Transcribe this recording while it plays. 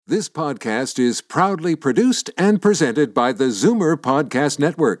This podcast is proudly produced and presented by the Zoomer Podcast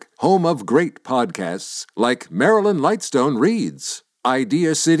Network, home of great podcasts like Marilyn Lightstone Reads,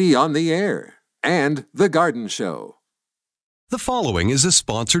 Idea City on the Air, and The Garden Show. The following is a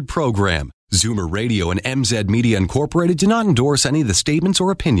sponsored program. Zoomer Radio and MZ Media Incorporated do not endorse any of the statements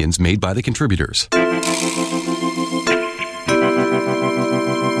or opinions made by the contributors.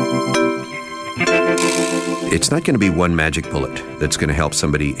 It's not going to be one magic bullet that's going to help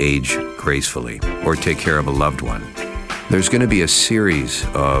somebody age gracefully or take care of a loved one. There's going to be a series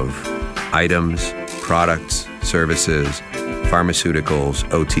of items, products, services, pharmaceuticals,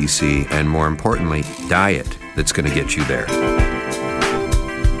 OTC, and more importantly, diet that's going to get you there.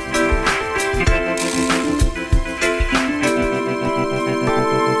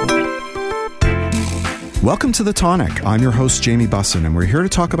 Welcome to The Tonic. I'm your host, Jamie Bussin, and we're here to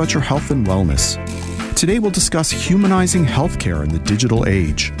talk about your health and wellness. Today we'll discuss humanizing healthcare in the digital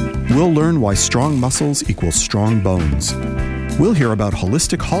age. We'll learn why strong muscles equals strong bones. We'll hear about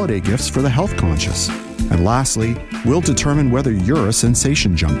holistic holiday gifts for the health conscious. And lastly, we'll determine whether you're a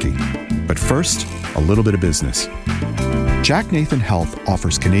sensation junkie. But first, a little bit of business. Jack Nathan Health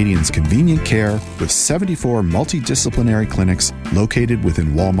offers Canadians convenient care with 74 multidisciplinary clinics located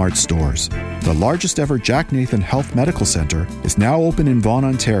within Walmart stores. The largest ever Jack Nathan Health Medical Centre is now open in Vaughan,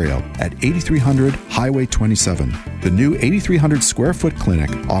 Ontario at 8300 Highway 27. The new 8,300 square foot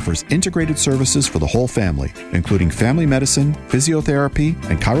clinic offers integrated services for the whole family, including family medicine, physiotherapy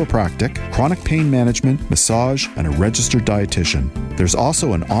and chiropractic, chronic pain management, massage, and a registered dietitian. There's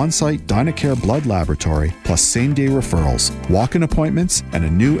also an on-site Dynacare blood laboratory, plus same-day referrals, walk-in appointments, and a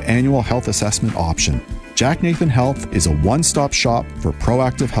new annual health assessment option. Jack Nathan Health is a one-stop shop for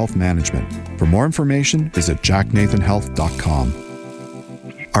proactive health management. For more information, visit jacknathanhealth.com.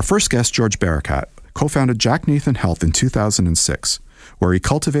 Our first guest, George Barakat, co-founded Jack Nathan Health in 2006, where he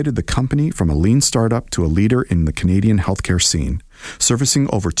cultivated the company from a lean startup to a leader in the Canadian healthcare scene, servicing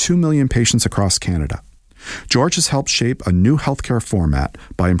over 2 million patients across Canada. George has helped shape a new healthcare format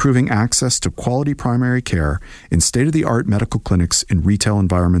by improving access to quality primary care in state-of-the-art medical clinics in retail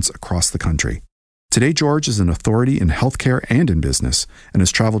environments across the country. Today, George is an authority in healthcare and in business and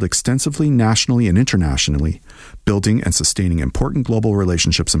has traveled extensively nationally and internationally, building and sustaining important global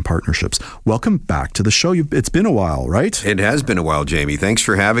relationships and partnerships. Welcome back to the show. It's been a while, right? It has been a while, Jamie. Thanks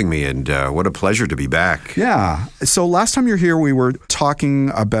for having me, and what a pleasure to be back. Yeah. So last time you were here, we were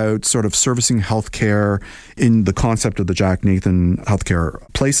talking about sort of servicing healthcare in the concept of the Jack Nathan healthcare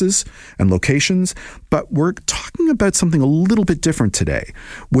places and locations, but we're talking about something a little bit different today,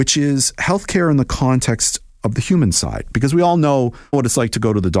 which is healthcare in the context of the human side, because we all know what it's like to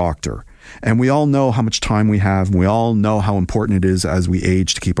go to the doctor, and we all know how much time we have, and we all know how important it is as we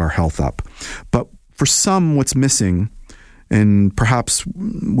age to keep our health up. But for some, what's missing, and perhaps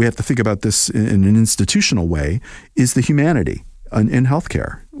we have to think about this in an institutional way, is the humanity in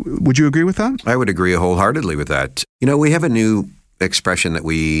healthcare. Would you agree with that? I would agree wholeheartedly with that. You know, we have a new expression that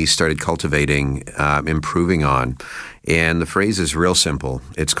we started cultivating, improving on, and the phrase is real simple.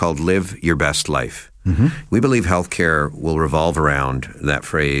 It's called live your best life. Mm-hmm. We believe healthcare will revolve around that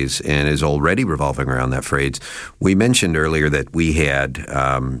phrase and is already revolving around that phrase. We mentioned earlier that we had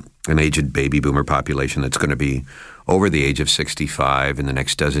an aged baby boomer population that's going to be over the age of 65 in the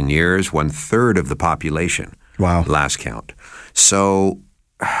next dozen years, 1/3 of the population. Wow. Last count. So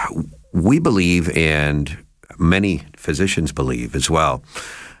we believe, and many physicians believe as well,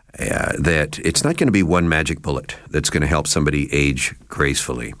 that it's not going to be one magic bullet that's going to help somebody age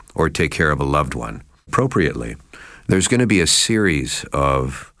gracefully or take care of a loved one appropriately. There's going to be a series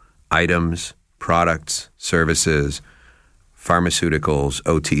of items, products, services, pharmaceuticals,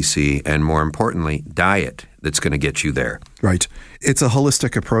 OTC, and more importantly, diet that's going to get you there. Right. It's a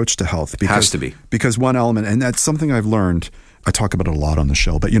holistic approach to health. Has to be. Because one element, and that's something I've learned, I talk about it a lot on the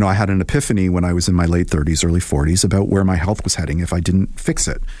show, but I had an epiphany when I was in my late 30s, early 40s about where my health was heading if I didn't fix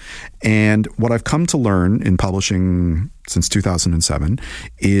it. And what I've come to learn in publishing since 2007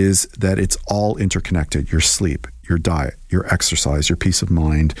 is that it's all interconnected. Your sleep, your diet, your exercise, your peace of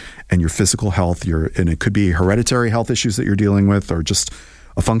mind, and your physical health, and it could be hereditary health issues that you're dealing with or just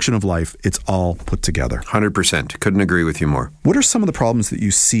a function of life. It's all put together. 100%. Couldn't agree with you more. What are some of the problems that you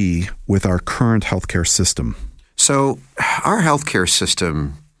see with our current healthcare system? So our healthcare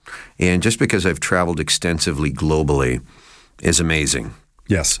system, and just because I've traveled extensively globally, is amazing.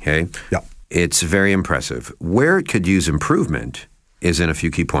 Yes. Okay? Yeah. It's very impressive. Where it could use improvement is in a few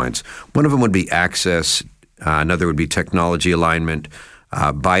key points. One of them would be access. Another would be technology alignment,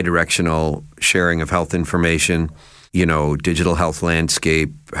 bidirectional sharing of health information, digital health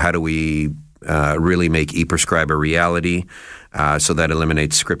landscape. How do we really make e-prescribe a reality? So that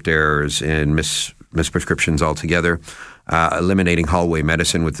eliminates script errors and misprescriptions altogether. Eliminating hallway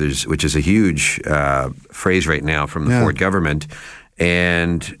medicine, which is a huge phrase right now from the Ford government.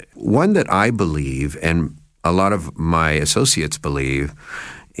 And one that I believe, and a lot of my associates believe,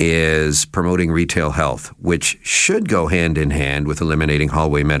 is promoting retail health, which should go hand in hand with eliminating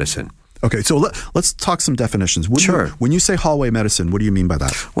hallway medicine. Okay, so let's talk some definitions. When you say hallway medicine, what do you mean by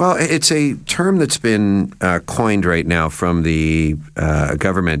that? Well, it's a term that's been coined right now from the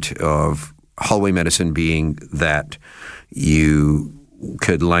government of hallway medicine being that you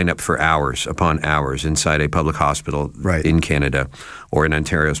could line up for hours upon hours inside a public hospital in Canada or in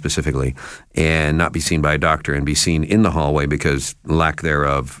Ontario specifically and not be seen by a doctor and be seen in the hallway because lack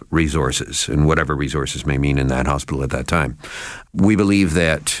thereof resources and whatever resources may mean in that hospital at that time. We believe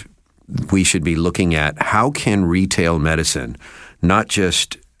that we should be looking at how can retail medicine not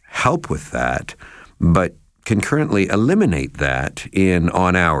just help with that, but concurrently eliminate that in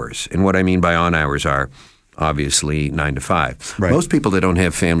on hours. And what I mean by on hours are obviously 9 to 5. Right. Most people that don't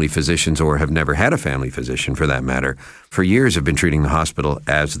have family physicians or have never had a family physician for that matter, for years have been treating the hospital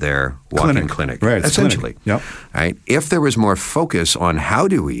as their walk-in clinic. Right, essentially. Yep. Right? If there was more focus on how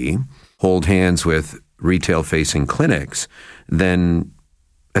do we hold hands with retail-facing clinics, then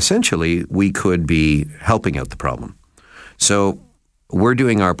essentially we could be helping out the problem. So we're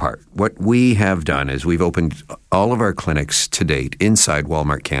doing our part. What we have done is we've opened all of our clinics to date inside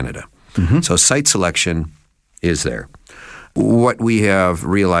Walmart Canada. Mm-hmm. So site selection is there. What we have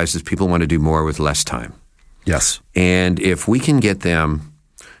realized is people want to do more with less time. Yes. And if we can get them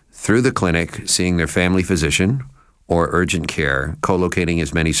through the clinic, seeing their family physician or urgent care, co-locating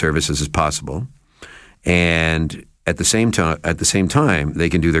as many services as possible, and at the same time, they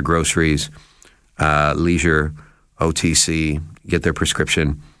can do their groceries, leisure, OTC, get their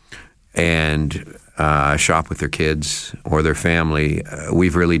prescription, and shop with their kids or their family,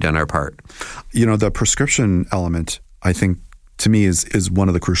 we've really done our part. You know, the prescription element, I think, to me is one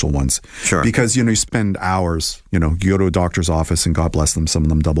of the crucial ones. Sure. Because, you spend hours, you go to a doctor's office and God bless them, some of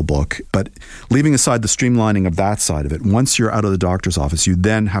them double book. But leaving aside the streamlining of that side of it, once you're out of the doctor's office, you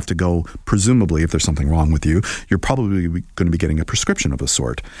then have to go, presumably, if there's something wrong with you, you're probably going to be getting a prescription of a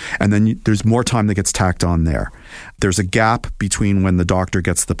sort. And then there's more time that gets tacked on there. There's a gap between when the doctor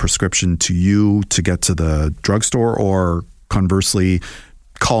gets the prescription to you to get to the drugstore, or conversely,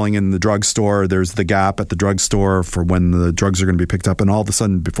 calling in the drugstore, there's the gap at the drugstore for when the drugs are going to be picked up. And all of a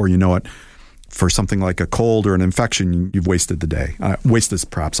sudden, before you know it, for something like a cold or an infection, you've wasted the day. Waste is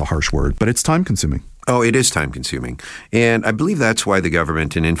perhaps a harsh word, but it's time consuming. Oh, it is time consuming. And I believe that's why the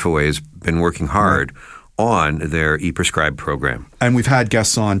government and Infoway has been working hard on their e-prescribe program. And we've had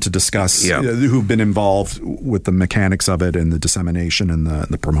guests on to discuss who've been involved with the mechanics of it and the dissemination and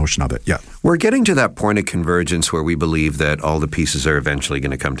the promotion of it. Yeah. We're getting to that point of convergence where we believe that all the pieces are eventually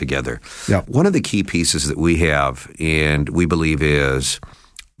going to come together. Yeah. One of the key pieces that we have and we believe is,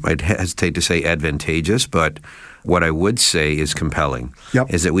 I'd hesitate to say advantageous, but what I would say is compelling,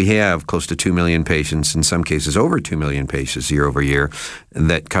 is that we have close to 2 million patients, in some cases over 2 million patients year over year,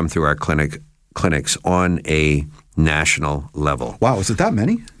 that come through our clinics on a national level. Wow, is it that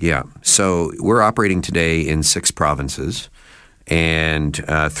many? Yeah. So we're operating today in 6 provinces and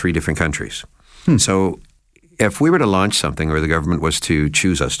 3 different countries. So if we were to launch something, or the government was to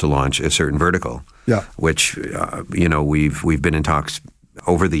choose us to launch a certain vertical, which we've been in talks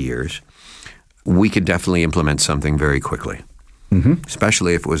over the years, we could definitely implement something very quickly,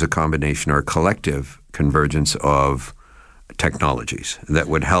 especially if it was a combination or a collective convergence of technologies that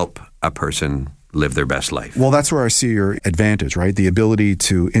would help a person live their best life. Well, that's where I see your advantage, right? The ability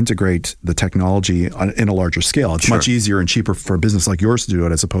to integrate the technology in a larger scale. It's much easier and cheaper for a business like yours to do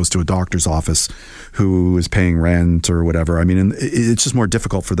it as opposed to a doctor's office who is paying rent or whatever. I mean, it's just more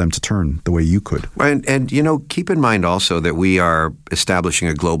difficult for them to turn the way you could. And keep in mind also that we are establishing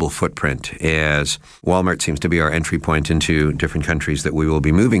a global footprint, as Walmart seems to be our entry point into different countries that we will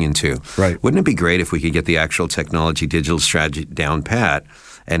be moving into. Right. Wouldn't it be great if we could get the actual technology, digital strategy down pat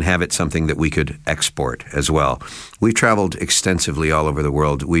and have it something that we could export as well? We've traveled extensively all over the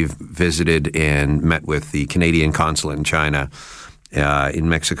world. We've visited and met with the Canadian consulate in China, in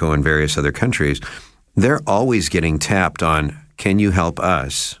Mexico, and various other countries. They're always getting tapped on, can you help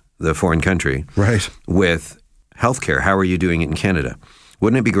us, the foreign country, with healthcare? How are you doing it in Canada?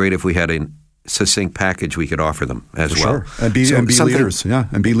 Wouldn't it be great if we had a succinct package we could offer them as well? Sure. And be leaders. Yeah,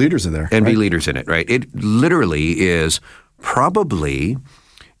 and be leaders in there. And be leaders in it, right? It literally is probably,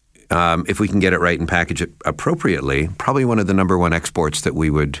 if we can get it right and package it appropriately, probably one of the number one exports that we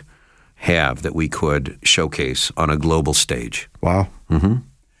would have, that we could showcase on a global stage. Wow. Mm-hmm.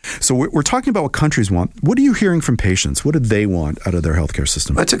 So we're talking about what countries want. What are you hearing from patients? What do they want out of their healthcare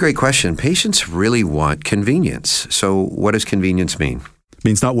system? That's a great question. Patients really want convenience. So what does convenience mean? It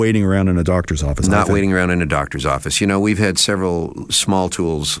means not waiting around in a doctor's office. Not waiting around in a doctor's office. We've had several small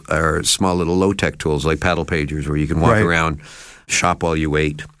tools or small little low-tech tools like paddle pagers where you can walk around, shop while you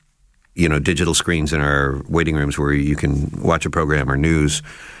wait. Digital screens in our waiting rooms where you can watch a program or news.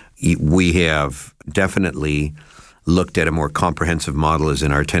 We have definitely looked at a more comprehensive model is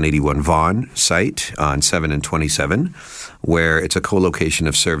in our 1081 Vaughan site on 7 and 27, where it's a co-location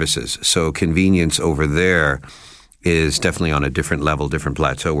of services. So convenience over there is definitely on a different level, different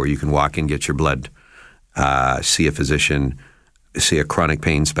plateau, where you can walk in, get your blood, see a physician, see a chronic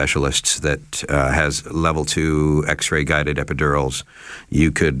pain specialist that has level 2 X-ray guided epidurals.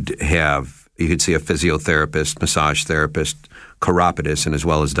 You could see a physiotherapist, massage therapist, chiropodist, and as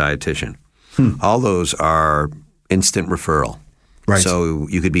well as dietitian. All those are instant referral. Right. So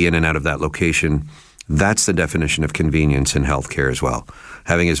you could be in and out of that location. That's the definition of convenience in healthcare as well,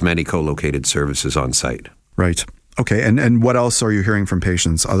 having as many co-located services on site. Right. Okay. And what else are you hearing from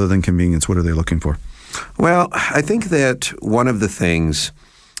patients other than convenience? What are they looking for? Well, I think that one of the things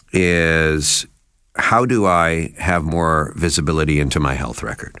is, how do I have more visibility into my health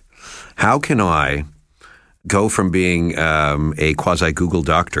record? How can I go from being a quasi-Google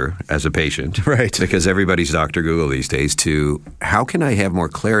doctor as a patient, right, because everybody's Dr. Google these days, to how can I have more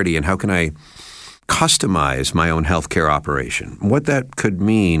clarity and how can I customize my own healthcare operation? What that could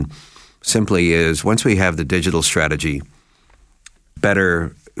mean simply is, once we have the digital strategy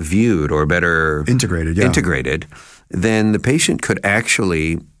better viewed or better integrated, then the patient could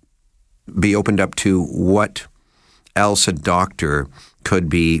actually be opened up to what else a doctor could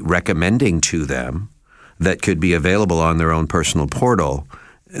be recommending to them that could be available on their own personal portal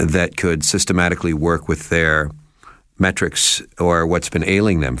that could systematically work with their metrics or what's been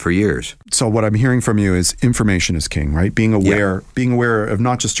ailing them for years. So what I'm hearing from you is information is king, right? Being aware of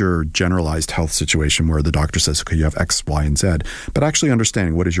not just your generalized health situation where the doctor says, okay, you have X, Y, and Z, but actually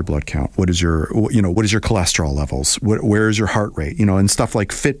understanding what is your blood count, what is your cholesterol levels, where is your heart rate, and stuff like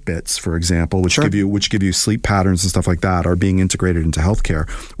Fitbits, for example, which give you sleep patterns and stuff like that, are being integrated into healthcare,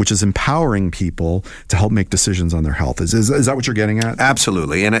 which is empowering people to help make decisions on their health. Is that what you're getting at?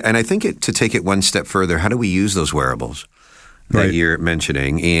 Absolutely. And I think to take it one step further, how do we use those wearables that you're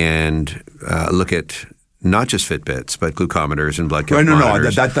mentioning and look at not just Fitbits, but glucometers and blood count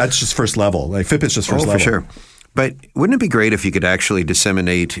monitors? No, that's just first level. Like Fitbit's just first level. For sure. But wouldn't it be great if you could actually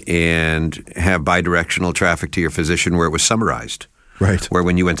disseminate and have bidirectional traffic to your physician where it was summarized? Right. Where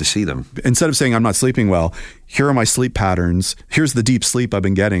when you went to see them. Instead of saying, I'm not sleeping well, here are my sleep patterns. Here's the deep sleep I've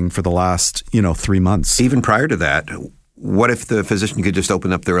been getting for the last, 3 months. Even prior to that, what if the physician could just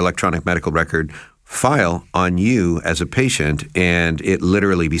open up their electronic medical record file on you as a patient and it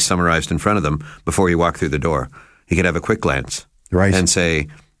literally be summarized in front of them before you walk through the door? He could have a quick glance and say,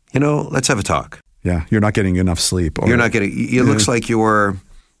 let's have a talk. Yeah, you're not getting enough sleep. You're not getting, it looks like your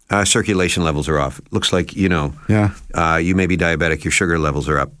circulation levels are off. It looks like, you may be diabetic, your sugar levels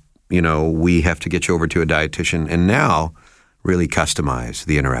are up. We have to get you over to a dietitian and now really customize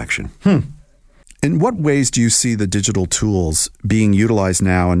the interaction. In what ways do you see the digital tools being utilized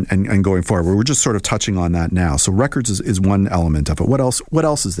now and going forward? We're just sort of touching on that now. So records is one element of it. What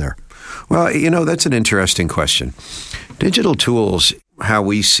else is there? Well, that's an interesting question. Digital tools, how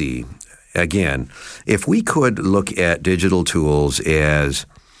we see, again, if we could look at digital tools as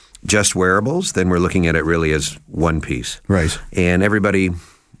just wearables, then we're looking at it really as one piece. Right. And everybody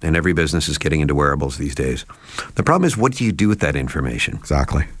and every business is getting into wearables these days. The problem is, what do you do with that information?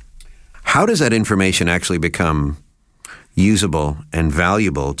 Exactly. How does that information actually become usable and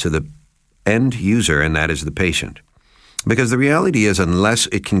valuable to the end user, and that is the patient? Because the reality is, unless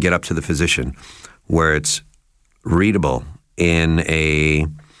it can get up to the physician where it's readable in a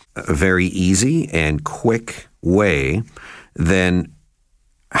very easy and quick way, then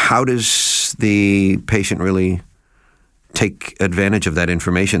how does the patient really take advantage of that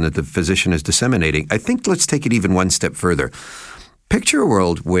information that the physician is disseminating? I think let's take it even one step further. Picture a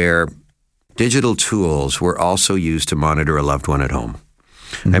world where digital tools were also used to monitor a loved one at home.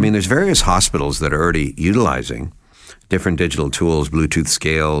 Mm-hmm. I mean, there's various hospitals that are already utilizing different digital tools, Bluetooth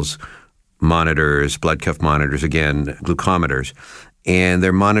scales, monitors, blood cuff monitors, again, glucometers, and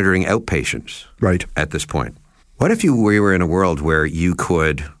they're monitoring outpatients at this point. What if we were in a world where you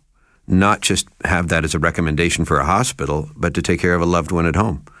could not just have that as a recommendation for a hospital, but to take care of a loved one at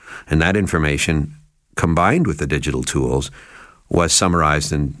home? And that information, combined with the digital tools, was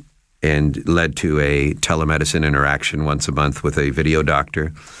summarized and and led to a telemedicine interaction once a month with a video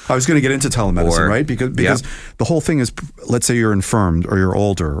doctor. I was going to get into telemedicine, right? Because the whole thing is, let's say you're infirmed or you're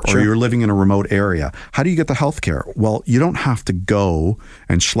older or you're living in a remote area. How do you get the health care? Well, you don't have to go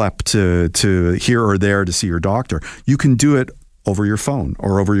and schlep to here or there to see your doctor. You can do it over your phone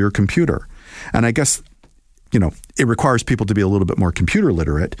or over your computer. And I guess, it requires people to be a little bit more computer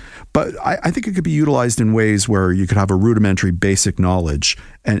literate, but I think it could be utilized in ways where you could have a rudimentary basic knowledge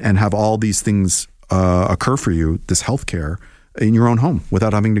and have all these things occur for you, this healthcare, in your own home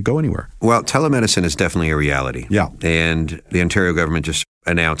without having to go anywhere. Well, telemedicine is definitely a reality. Yeah. And the Ontario government just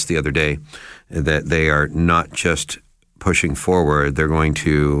announced the other day that they are not just pushing forward, they're going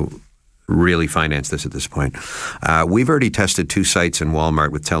to really finance this at this point. We've already tested 2 sites in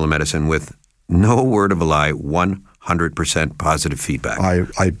Walmart with telemedicine with no word of a lie, 100% positive feedback.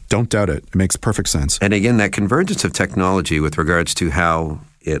 I don't doubt it. It makes perfect sense. And again, that convergence of technology with regards to how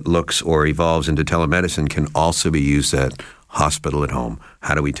it looks or evolves into telemedicine can also be used at hospital at home.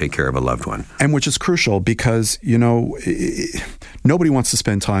 How do we take care of a loved one? And which is crucial because, nobody wants to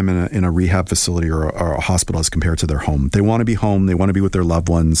spend time in a rehab facility or a hospital as compared to their home. They want to be home. They want to be with their loved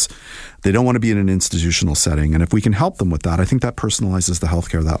ones. They don't want to be in an institutional setting. And if we can help them with that, I think that personalizes the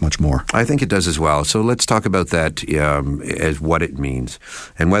healthcare that much more. I think it does as well. So let's talk about that as what it means.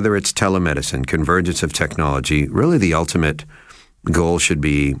 And whether it's telemedicine, convergence of technology, really the ultimate goal should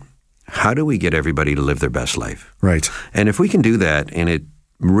be, how do we get everybody to live their best life? Right. And if we can do that, and it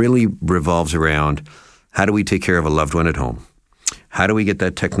really revolves around how do we take care of a loved one at home? How do we get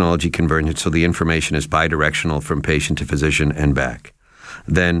that technology convergence so the information is bidirectional from patient to physician and back?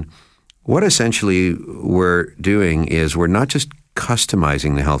 Then what essentially we're doing is we're not just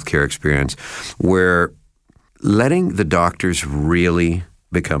customizing the healthcare experience, we're letting the doctors really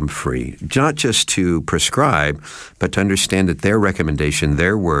become free, not just to prescribe, but to understand that their recommendation,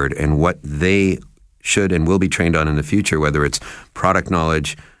 their word, and what they should and will be trained on in the future, whether it's product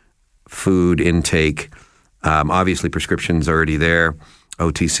knowledge, food intake, obviously prescriptions already there,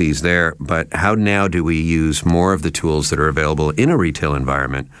 OTCs there, but how now do we use more of the tools that are available in a retail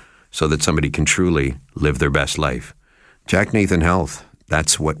environment so that somebody can truly live their best life? Jack Nathan Health,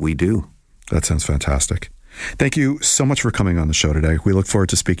 that's what we do. That sounds fantastic. Thank you so much for coming on the show today. We look forward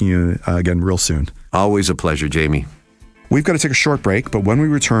to speaking to you again real soon. Always a pleasure, Jamie. We've got to take a short break, but when we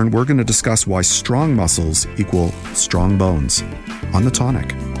return, we're going to discuss why strong muscles equal strong bones on The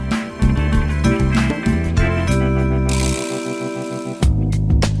Tonic.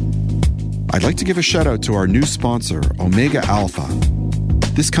 I'd like to give a shout out to our new sponsor, Omega Alpha.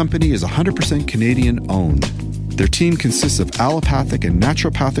 This company is 100% Canadian owned. Their team consists of allopathic and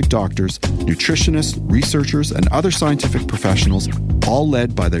naturopathic doctors, nutritionists, researchers, and other scientific professionals, all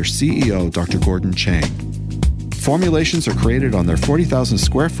led by their CEO, Dr. Gordon Chang. Formulations are created on their 40,000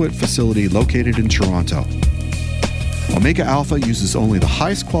 square foot facility located in Toronto. Omega Alpha uses only the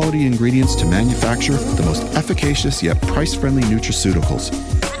highest quality ingredients to manufacture the most efficacious yet price-friendly nutraceuticals.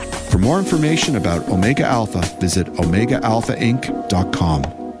 For more information about Omega Alpha, visit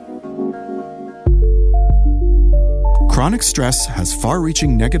OmegaAlphaInc.com. Chronic stress has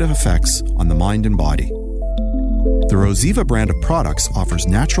far-reaching negative effects on the mind and body. The Rosiva brand of products offers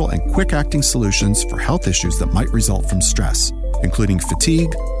natural and quick-acting solutions for health issues that might result from stress, including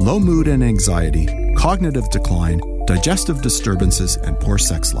fatigue, low mood and anxiety, cognitive decline, digestive disturbances, and poor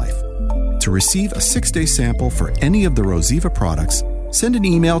sex life. To receive a 6-day sample for any of the Rosiva products, send an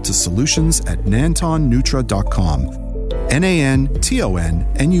email to solutions@nantonnutra.com,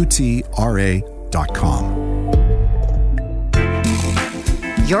 NANTONNUTRA.com.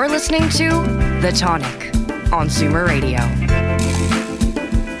 You're listening to The Tonic on Zoomer Radio.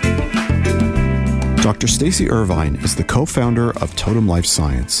 Dr. Stacey Irvine is the co-founder of Totem Life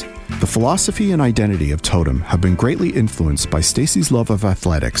Science. The philosophy and identity of Totem have been greatly influenced by Stacey's love of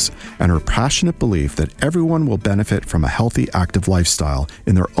athletics and her passionate belief that everyone will benefit from a healthy, active lifestyle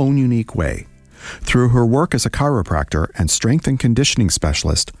in their own unique way. Through her work as a chiropractor and strength and conditioning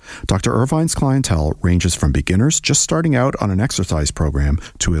specialist, Dr. Irvine's clientele ranges from beginners just starting out on an exercise program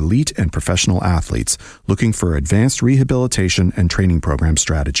to elite and professional athletes looking for advanced rehabilitation and training program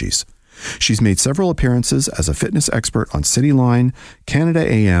strategies. She's made several appearances as a fitness expert on Cityline, Canada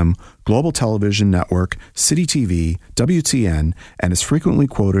AM, Global Television Network, City TV, WTN, and is frequently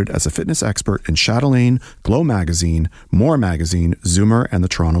quoted as a fitness expert in Chatelaine, Glow Magazine, More Magazine, Zoomer, and the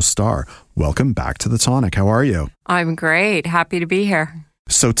Toronto Star. Welcome back to The Tonic. How are you? I'm great. Happy to be here.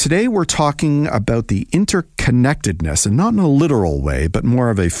 So today we're talking about the interconnectedness, and not in a literal way, but more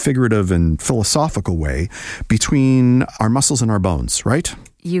of a figurative and philosophical way, between our muscles and our bones, right?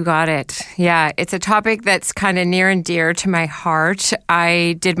 You got it. Yeah, it's a topic that's kind of near and dear to my heart.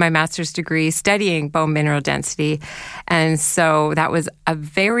 I did my master's degree studying bone mineral density, and so that was a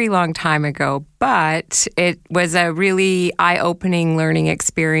very long time ago, but it was a really eye-opening learning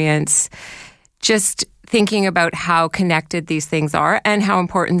experience, just thinking about how connected these things are and how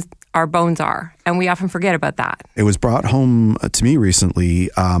important our bones are. And we often forget about that. It was brought home to me recently.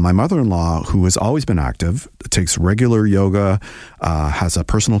 My mother-in-law, who has always been active, takes regular yoga, has a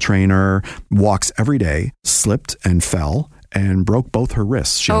personal trainer, walks every day, slipped and fell and broke both her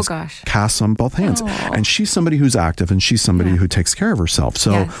wrists. She has casts on both hands. And she's somebody who's active and she's somebody who takes care of herself.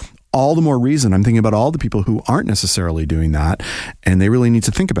 So all the more reason I'm thinking about all the people who aren't necessarily doing that, and they really need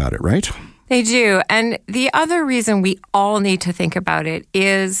to think about it, right? They do. And the other reason we all need to think about it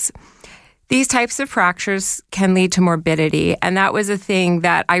is these types of fractures can lead to morbidity. And that was a thing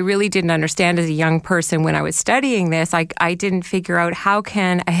that I really didn't understand as a young person when I was studying this. I didn't figure out how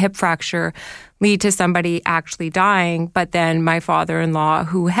can a hip fracture lead to somebody actually dying. But then my father-in-law,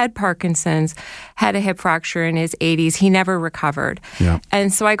 who had Parkinson's, had a hip fracture in his 80s. He never recovered. Yeah.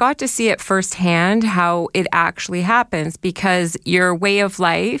 And so I got to see it firsthand how it actually happens, because your way of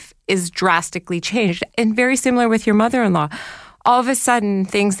life is drastically changed. And very similar with your mother-in-law. All of a sudden,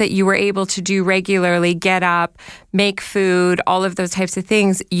 things that you were able to do regularly, get up, make food, all of those types of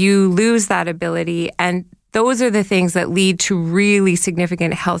things, you lose that ability. And those are the things that lead to really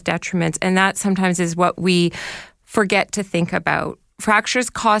significant health detriments. And that sometimes is what we forget to think about.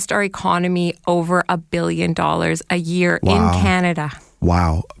 Fractures cost our economy over $1 billion a year in Canada.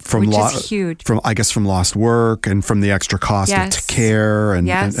 Wow. Which is huge. From lost work and from the extra cost of care. And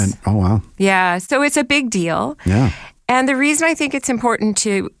oh, wow. Yeah. So it's a big deal. Yeah. And the reason I think it's important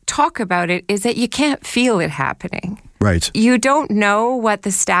to talk about it is that you can't feel it happening. Right. You don't know what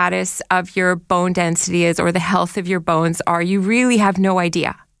the status of your bone density is or the health of your bones are. You really have no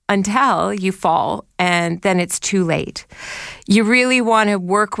idea until you fall, and then it's too late. You really want to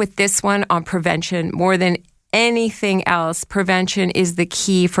work with this one on prevention more than anything else. Prevention is the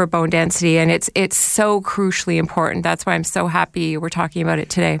key for bone density, and it's so crucially important. That's why I'm so happy we're talking about it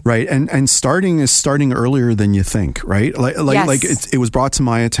today. Right, and starting earlier than you think, right? Like it was brought to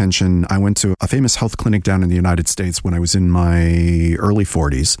my attention. I went to a famous health clinic down in the United States when I was in my early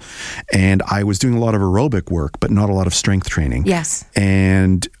 40s, and I was doing a lot of aerobic work, but not a lot of strength training. Yes.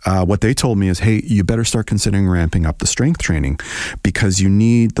 And what they told me is, hey, you better start considering ramping up the strength training, because you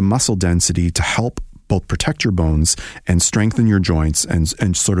need the muscle density to help both protect your bones and strengthen your joints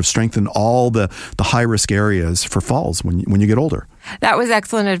and sort of strengthen all the high-risk areas for falls when you get older. That was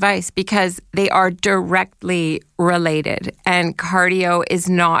excellent advice, because they are directly related, and cardio is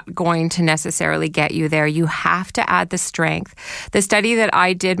not going to necessarily get you there. You have to add the strength. The study that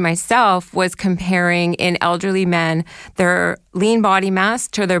I did myself was comparing in elderly men their lean body mass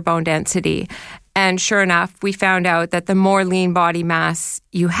to their bone density. And sure enough, we found out that the more lean body mass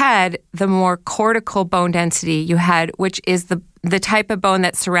you had, the more cortical bone density you had, which is the type of bone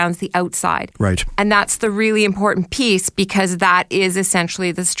that surrounds the outside. Right. And that's the really important piece, because that is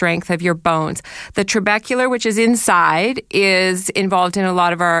essentially the strength of your bones. The trabecular, which is inside, is involved in a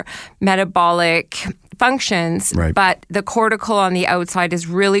lot of our metabolic functions, right. But the cortical on the outside is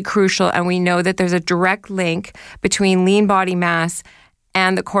really crucial, and we know that there's a direct link between lean body mass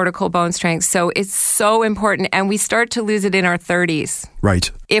and the cortical bone strength. So it's so important. And we start to lose it in our 30s.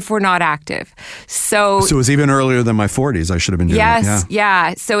 Right. If we're not active. So it was even earlier than my 40s. I should have been doing it.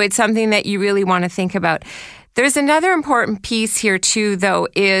 Yeah. So it's something that you really want to think about. There's another important piece here too, though,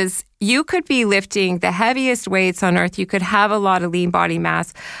 is you could be lifting the heaviest weights on earth. You could have a lot of lean body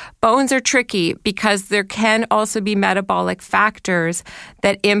mass. Bones are tricky because there can also be metabolic factors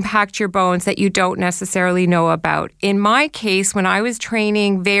that impact your bones that you don't necessarily know about. In my case, when I was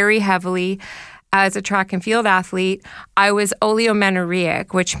training very heavily as a track and field athlete, I was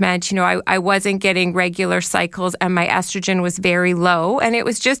oleomenarcheic, which meant, I wasn't getting regular cycles and my estrogen was very low, and it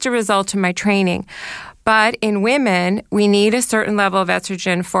was just a result of my training. But in women, we need a certain level of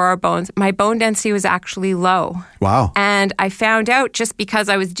estrogen for our bones. My bone density was actually low. Wow. And I found out just because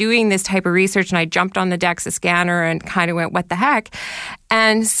I was doing this type of research, and I jumped on the DEXA scanner and kind of went, what the heck?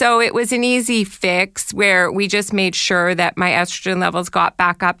 And so it was an easy fix where we just made sure that my estrogen levels got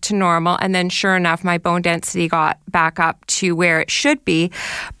back up to normal. And then sure enough, my bone density got back up to where it should be.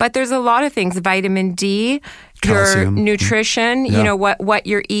 But there's a lot of things, vitamin D, calcium, your nutrition, what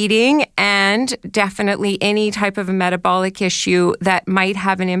you're eating, and definitely any type of a metabolic issue that might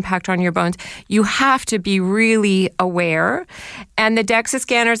have an impact on your bones. You have to be really aware. And the DEXA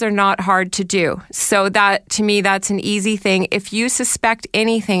scanners are not hard to do. So that, to me, that's an easy thing. If you suspect expect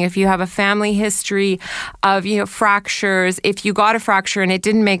anything. If you have a family history of, fractures, if you got a fracture and it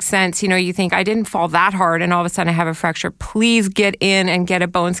didn't make sense, you think, I didn't fall that hard and all of a sudden I have a fracture, please get in and get a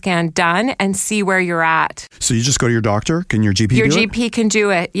bone scan done and see where you're at. So you just go to your doctor? Can your GP do it? Your GP can do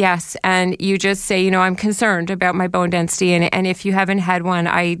it, yes. And you just say, I'm concerned about my bone density. And if you haven't had one,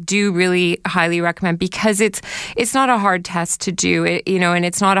 I do really highly recommend, because it's not a hard test to do, and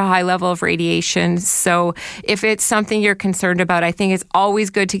it's not a high level of radiation. So if it's something you're concerned about, I think it's always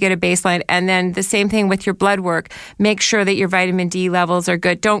good to get a baseline. And then the same thing with your blood work. Make sure that your vitamin D levels are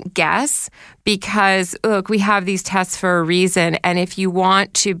good. Don't guess, because, look, we have these tests for a reason. And if you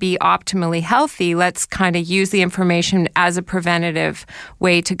want to be optimally healthy, let's kind of use the information as a preventative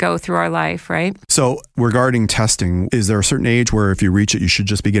way to go through our life, right? So regarding testing, is there a certain age where if you reach it, you should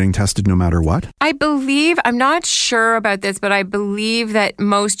just be getting tested no matter what? I believe, I'm not sure about this, but I believe that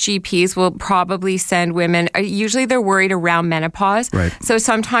most GPs will probably send women, usually they're worried around menopause. Right. So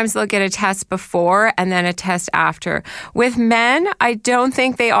sometimes they'll get a test before and then a test after. With men, I don't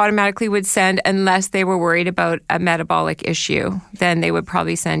think they automatically would send unless they were worried about a metabolic issue. Then they would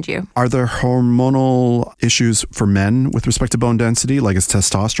probably send you. Are there hormonal issues for men with respect to bone density? Like is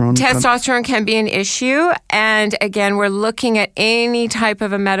testosterone? Testosterone can be an issue. And again, we're looking at any type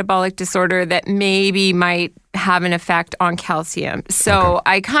of a metabolic disorder that maybe might have an effect on calcium. So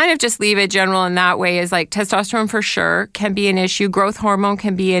I kind of just leave it general in that way, is like testosterone for sure can be an issue. Growth hormone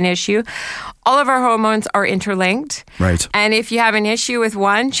can be an issue. All of our hormones are interlinked. Right. And if you have an issue with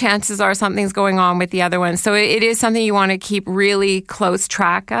one, chances are something's going on with the other one. So it is something you want to keep really close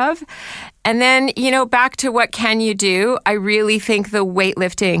track of. And then, back to what can you do? I really think the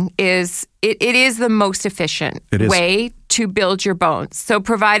weightlifting is the most efficient way to build your bones. So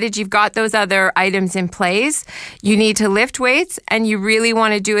provided you've got those other items in place, you need to lift weights, and you really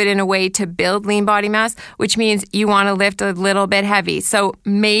want to do it in a way to build lean body mass, which means you want to lift a little bit heavy. So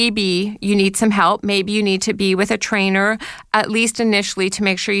maybe you need some help. Maybe you need to be with a trainer, at least initially, to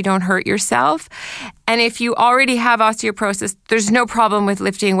make sure you don't hurt yourself. And if you already have osteoporosis, there's no problem with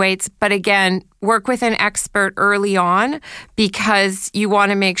lifting weights. But again, work with an expert early on, because you want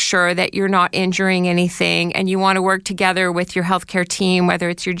to make sure that you're not injuring anything, and you want to work together with your healthcare team, whether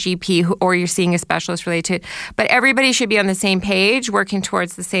it's your GP or you're seeing a specialist related. But everybody should be on the same page, working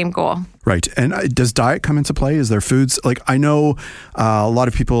towards the same goal. Right. And does diet come into play? Is there foods? Like I know a lot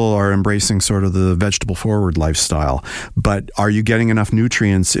of people are embracing sort of the vegetable forward lifestyle, but are you getting enough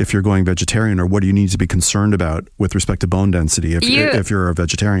nutrients if you're going vegetarian, or what do you need to be concerned about with respect to bone density if you're a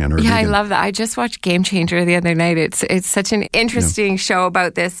vegetarian or a vegan? I love that. I just watched Game Changer the other night. It's such an interesting show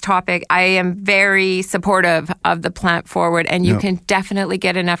about this topic. I am very supportive of the plant forward, and you can definitely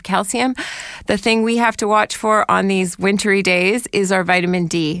get enough calcium. The thing we have to watch for on these wintry days is our vitamin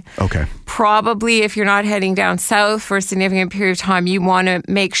D. Okay. Probably if you're not heading down south for a significant period of time, you want to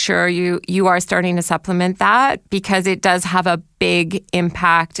make sure you are starting to supplement that, because it does have a big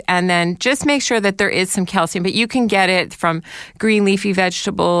impact. And then just make sure that there is some calcium, but you can get it from green leafy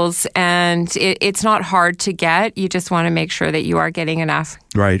vegetables, and it's not hard to get. You just want to make sure that you are getting enough.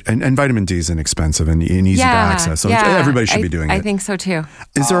 Right. And vitamin D is inexpensive and easy to access. So everybody should be doing it. I think so too.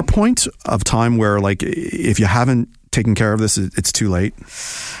 Is there a point of time where, like, if you haven't taken care of this, it's too late?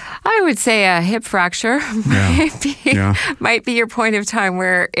 I would say a hip fracture might be your point of time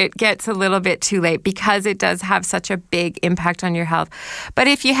where it gets a little bit too late, because it does have such a big impact on your health. But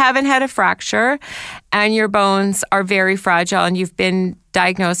if you haven't had a fracture and your bones are very fragile and you've been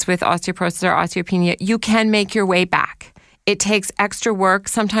diagnosed with osteoporosis or osteopenia, you can make your way back. It takes extra work.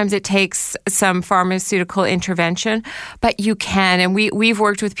 Sometimes it takes some pharmaceutical intervention, but you can. And we've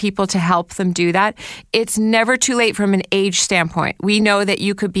worked with people to help them do that. It's never too late from an age standpoint. We know that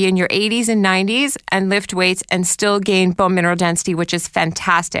you could be in your 80s and 90s and lift weights and still gain bone mineral density, which is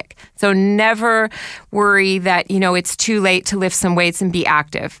fantastic. So never worry that, it's too late to lift some weights and be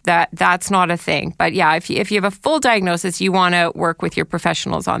active. That's not a thing. But yeah, if you have a full diagnosis, you want to work with your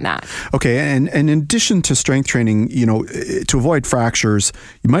professionals on that. Okay. And in addition to strength training, to avoid fractures,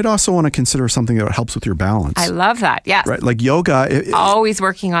 you might also want to consider something that helps with your balance. I love that. Yes. Right. Like yoga. Always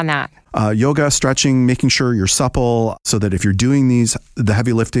working on that. Yoga, stretching, making sure you're supple, so that if you're doing the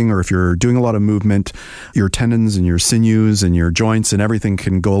heavy lifting, or if you're doing a lot of movement, your tendons and your sinews and your joints and everything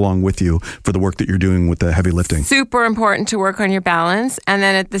can go along with you for the work that you're doing with the heavy lifting. Super important to work on your balance, and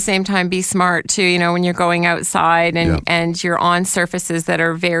then at the same time be smart too. When you're going outside and you're on surfaces that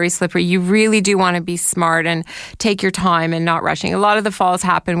are very slippery, you really do want to be smart and take your time and not rushing. A lot of the falls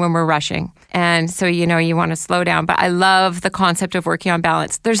happen when we're rushing, and so you want to slow down. But I love the concept of working on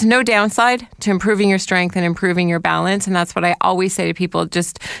balance. There's no downside downside to improving your strength and improving your balance. And that's what I always say to people.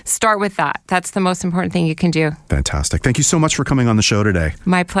 Just start with that. That's the most important thing you can do. Fantastic. Thank you so much for coming on the show today.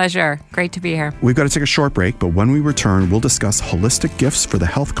 My pleasure. Great to be here. We've got to take a short break, but when we return, we'll discuss holistic gifts for the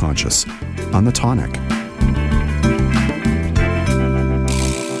health conscious on The Tonic.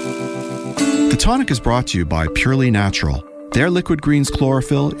 The Tonic is brought to you by Purely Natural. Their Liquid Greens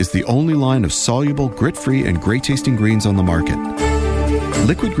Chlorophyll is the only line of soluble, grit-free, and great-tasting greens on the market.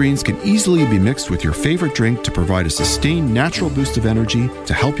 Liquid greens can easily be mixed with your favorite drink to provide a sustained natural boost of energy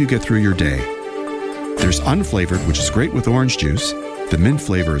to help you get through your day. There's unflavored, which is great with orange juice. The mint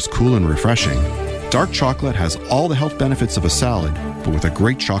flavor is cool and refreshing. Dark chocolate has all the health benefits of a salad, but with a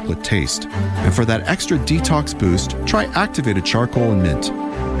great chocolate taste. And for that extra detox boost, try activated charcoal and mint.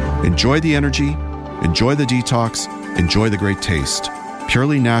 Enjoy the energy, enjoy the detox, enjoy the great taste.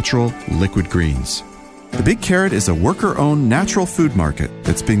 Purely Natural Liquid Greens. The Big Carrot is a worker-owned natural food market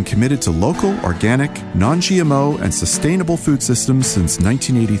that's been committed to local, organic, non-GMO, and sustainable food systems since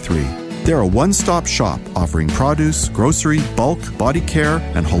 1983. They're a one-stop shop offering produce, grocery, bulk, body care,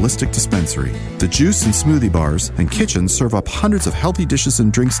 and holistic dispensary. The juice and smoothie bars and kitchens serve up hundreds of healthy dishes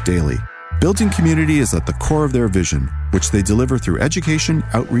and drinks daily. Building community is at the core of their vision, which they deliver through education,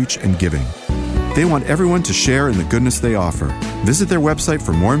 outreach, and giving. They want everyone to share in the goodness they offer. Visit their website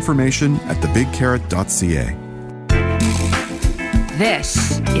for more information at thebigcarrot.ca.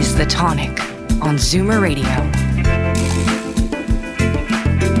 This is The Tonic on Zoomer Radio.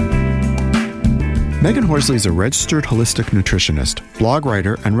 Megan Horsley is a registered holistic nutritionist, blog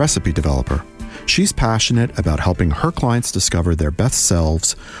writer, and recipe developer. She's passionate about helping her clients discover their best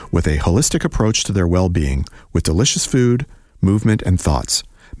selves with a holistic approach to their well-being with delicious food, movement, and thoughts.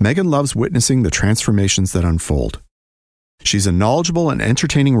 Megan loves witnessing the transformations that unfold. She's a knowledgeable and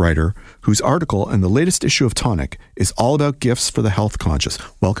entertaining writer whose article in the latest issue of Tonic is all about gifts for the health conscious.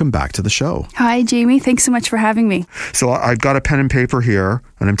 Welcome back to the show. Hi, Jamie. Thanks so much for having me. So I've got a pen and paper here,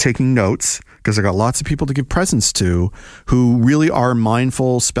 and I'm taking notes because I got lots of people to give presents to who really are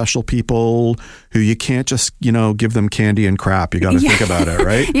mindful, special people who you can't just, give them candy and crap. You got to think about it,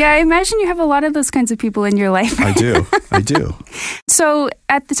 right? Yeah, I imagine you have a lot of those kinds of people in your life. I do. So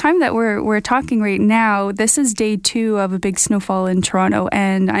at the time that we're talking right now, this is day 2 of a big snowfall in Toronto,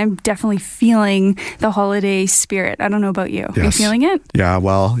 and I'm definitely feeling the holiday spirit. I don't know about you. Yes. Are you feeling it? Yeah,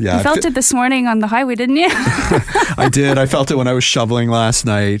 well, yeah. You felt it this morning on the highway, didn't you? I did. I felt it when I was shoveling last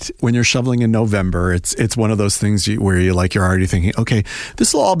night. When you're shoveling in November, it's one of those things where you're already thinking, okay,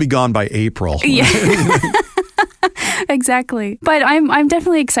 this will all be gone by April. Yeah. Exactly. But I'm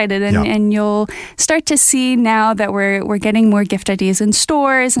definitely excited, and you'll start to see now that we're getting more gift ideas in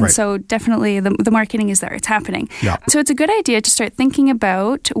stores, and so definitely the marketing is there. It's happening. Yeah. So it's a good idea to start thinking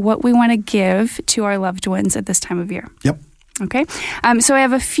about what we want to give to our loved ones at this time of year. Yep. Okay. So I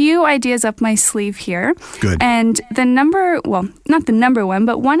have a few ideas up my sleeve here. Good. And not the number one,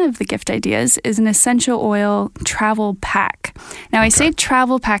 but one of the gift ideas is an essential oil travel pack. Now, I say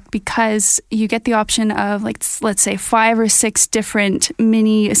travel pack because you get the option of, let's say 5 or 6 different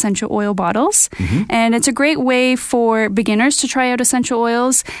mini essential oil bottles. Mm-hmm. And it's a great way for beginners to try out essential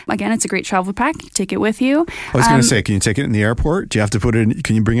oils. Again, it's a great travel pack. You take it with you. I was going to say, can you take it in the airport? Do you have to put it in?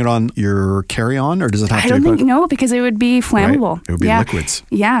 Can you bring it on your carry-on, or does it have to be? I don't think, no, because it would be flammable. Right. It would be liquids.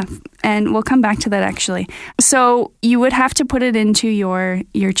 Yeah. And we'll come back to that, actually. So you would have to put it into your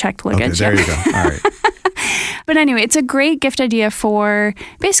checked luggage. Okay, there you go. All right. But anyway, it's a great gift idea for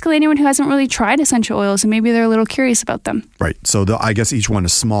basically anyone who hasn't really tried essential oils and maybe they're a little curious about them. Right. So I guess each one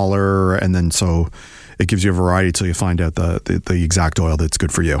is smaller, and then so it gives you a variety till you find out the exact oil that's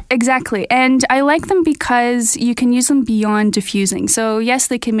good for you. Exactly. And I like them because you can use them beyond diffusing. So yes,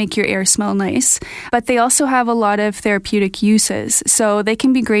 they can make your air smell nice, but they also have a lot of therapeutic uses. So they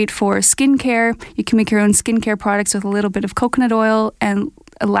can be great for skincare. You can make your own skincare products with a little bit of coconut oil and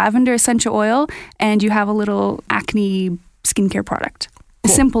a lavender essential oil, and you have a little acne skincare product.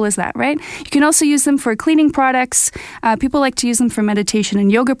 Cool. Simple as that, right? You can also use them for cleaning products. People like to use them for meditation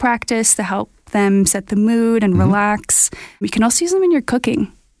and yoga practice to help them set the mood and relax. You can also use them in your cooking.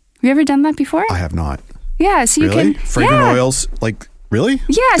 Have you ever done that before? I have not. Yeah, so really? You can... Fragrant oils, really?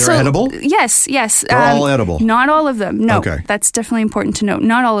 Yeah. They're edible? Yes. They're all edible? Not all of them. No. Okay. That's definitely important to note.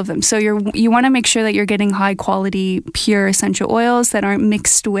 Not all of them. So you want to make sure that you're getting high quality, pure essential oils that aren't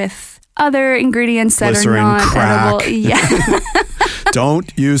mixed with other ingredients that Glycerin, are not crack. edible. Yeah.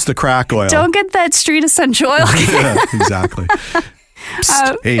 Don't use the crack oil. Don't get that street essential oil. Yeah, exactly.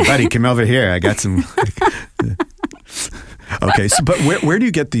 Psst, hey, buddy, come over here. I got some... Okay, but where do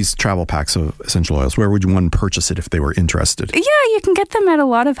you get these travel packs of essential oils? Where would one purchase it if they were interested? Yeah, you can get them at a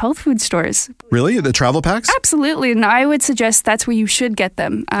lot of health food stores. Really? The travel packs? Absolutely. And I would suggest that's where you should get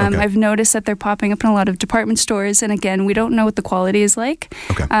them. Okay. I've noticed that they're popping up in a lot of department stores. And again, we don't know what the quality is like.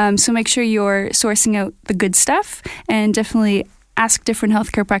 Okay. So make sure you're sourcing out the good stuff and definitely ask different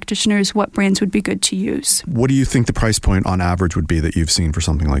healthcare practitioners what brands would be good to use. What do you think the price point on average would be that you've seen for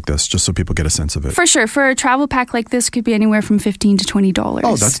something like this, just so people get a sense of it? For sure. For a travel pack like this, could be anywhere from $15 to $20.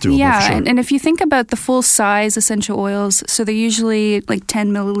 Oh, that's doable. Yeah, for sure. and if you think about the full size essential oils, so they're usually like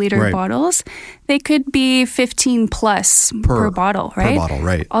 10 milliliter bottles, they could be $15 plus per bottle, right? Per bottle,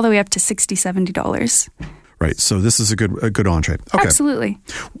 right. All the way up to $60, $70. Right. So this is a good entree. Okay. Absolutely.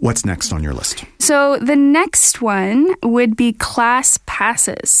 What's next on your list? So the next one would be class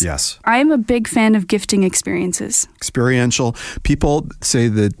passes. Yes. I'm a big fan of gifting experiences. Experiential. People say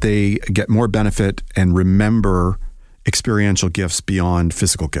that they get more benefit and remember experiential gifts beyond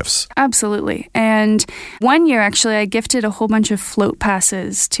physical gifts. Absolutely. And one year, actually, I gifted a whole bunch of float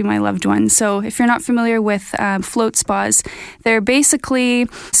passes to my loved ones. So if you're not familiar with float spas, they're basically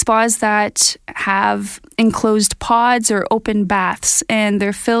spas that have enclosed pods or open baths, and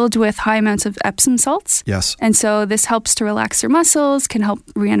they're filled with high amounts of Epsom salts. Yes. And so this helps to relax your muscles, can help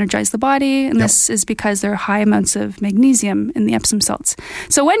re-energize the body, and this is because there are high amounts of magnesium in the Epsom salts.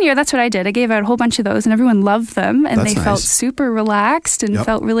 So one year, that's what I did. I gave out a whole bunch of those, and everyone loved them, and they felt super relaxed and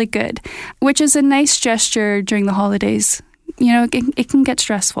felt really good, which is a nice gesture during the holidays. You know, it can get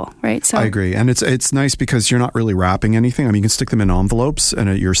stressful, right? So I agree. And it's nice because you're not really wrapping anything. I mean, you can stick them in envelopes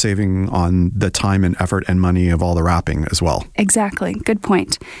and you're saving on the time and effort and money of all the wrapping as well. Exactly. Good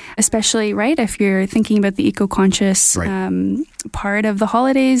point. Especially, right, if you're thinking about the eco-conscious part of the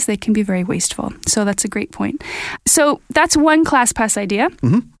holidays, they can be very wasteful. So that's a great point. So that's one class pass idea.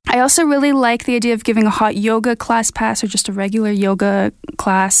 Mm-hmm. I also really like the idea of giving a hot yoga class pass or just a regular yoga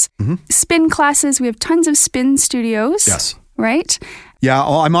class. Mm-hmm. Spin classes. We have tons of spin studios. Yes. Right? Yeah,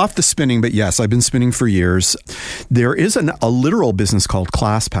 I'm off the spinning, but yes, I've been spinning for years. There is a literal business called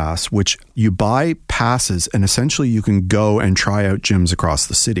ClassPass, which you buy passes and essentially you can go and try out gyms across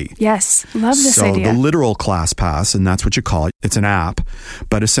the city. Yes, love this idea. So the literal ClassPass, and that's what you call it. It's an app,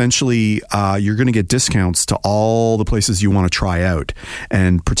 but essentially you're going to get discounts to all the places you want to try out.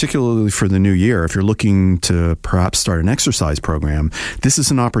 And particularly for the new year, if you're looking to perhaps start an exercise program, this is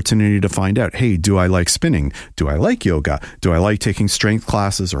an opportunity to find out, hey, do I like spinning? Do I like yoga? Do I like taking strength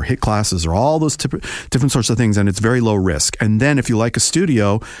classes or HIIT classes or all those different sorts of things? And it's very low risk. And then if you like a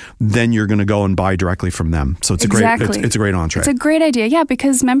studio, then you're going to go and buy directly from them. So it's a great entree. It's a great idea. Yeah,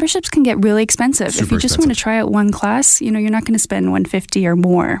 because memberships can get really expensive. Super if you just want to try out one class, you're not going to spend $150 or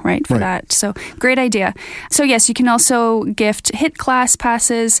more, right, for that. So great idea. So yes, you can also gift HIIT class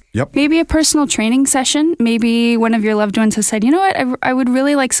passes. Yep. Maybe a personal training session. Maybe one of your loved ones has said, you know what, I would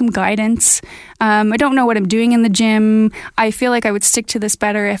really like some guidance. I don't know what I'm doing in the gym. I feel like I would stick to this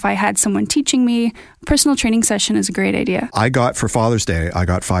better if I had someone teaching me. Personal training session is a great idea. For Father's Day, I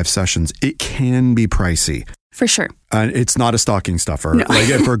got 5 sessions. It can be pricey. For sure. And it's not a stocking stuffer. No. Like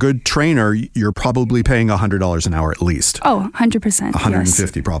for a good trainer, you're probably paying $100 an hour at least. Oh, 100%.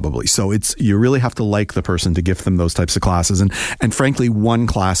 $150 probably. So you really have to like the person to gift them those types of classes. And frankly, one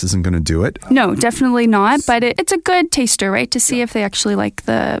class isn't going to do it. No, definitely not. But it's a good taster, right? To see if they actually like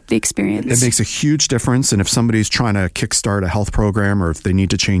the experience. It makes a huge difference. And if somebody's trying to kickstart a health program or if they need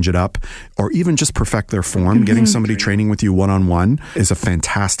to change it up or even just perfect their form, getting somebody training with you one-on-one is a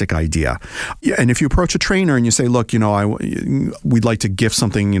fantastic idea. And if you approach a trainer and you say, look, we'd like to gift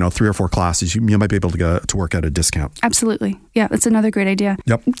something, 3 or 4 classes, you might be able to work out a discount. Absolutely. Yeah, that's another great idea.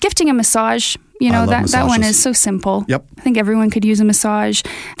 Yep. Gifting a massage, that one is so simple. Yep. I think everyone could use a massage.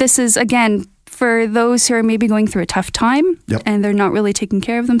 This is, again, for those who are maybe going through a tough time and they're not really taking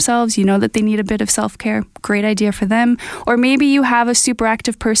care of themselves, that they need a bit of self-care, great idea for them. Or maybe you have a super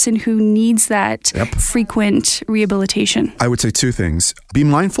active person who needs that frequent rehabilitation. I would say 2 things. Be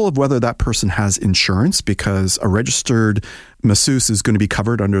mindful of whether that person has insurance, because a registered masseuse is going to be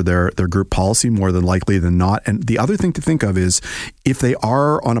covered under their group policy more than likely than not. And the other thing to think of is if they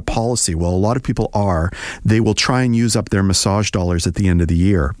are on a policy, well, a lot of people are, they will try and use up their massage dollars at the end of the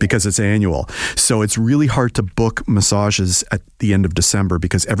year because it's annual. So it's really hard to book massages at the end of December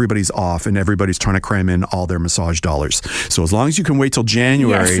because everybody's off and everybody's trying to cram in all their massage dollars. So as long as you can wait till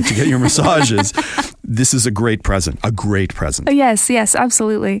January to get your massages, this is a great present. A great present. Yes,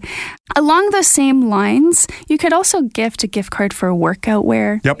 absolutely. Along the same lines, you could also gift a gift card for workout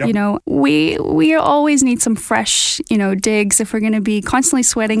wear. Yep. You know, we always need some fresh, digs if we're going to be constantly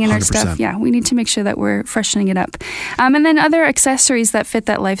sweating in 100%. our stuff. Yeah, we need to make sure that we're freshening it up. And then other accessories that fit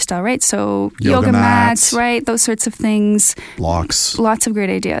that lifestyle, right? So yoga mats, right? Those sorts of things. Blocks. Lots of great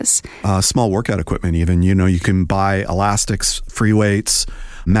ideas. Small workout equipment even. You can buy elastics, free weights,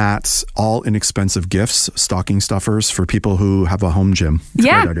 mats, all inexpensive gifts, stocking stuffers for people who have a home gym. It's a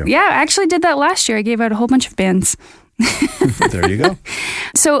great idea. Yeah. I actually did that last year. I gave out a whole bunch of bands. There you go.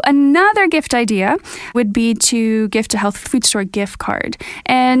 So another gift idea would be to gift a health food store gift card.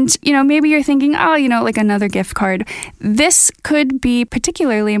 And, maybe you're thinking, like another gift card. This could be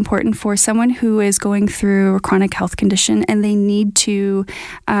particularly important for someone who is going through a chronic health condition and they need to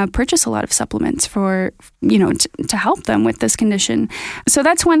purchase a lot of supplements for, to help them with this condition. So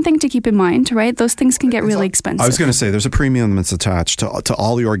that's one thing to keep in mind, right? Those things can get really expensive. I was going to say there's a premium that's attached to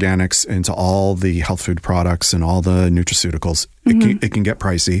all the organics and to all the health food products and all the nutraceuticals. It can get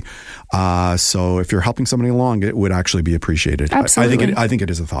pricey. So if you're helping somebody along, it would actually be appreciated. Absolutely. I think it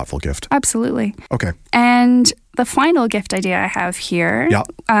is a thoughtful gift. Absolutely. Okay. And the final gift idea I have here,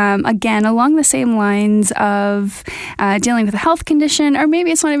 again, along the same lines of dealing with a health condition, or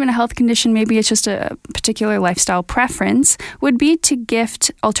maybe it's not even a health condition, maybe it's just a particular lifestyle preference, would be to gift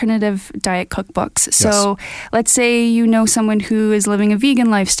alternative diet cookbooks. So let's say you know someone who is living a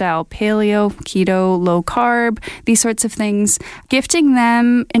vegan lifestyle, paleo, keto, low carb, these sorts of things. Gifting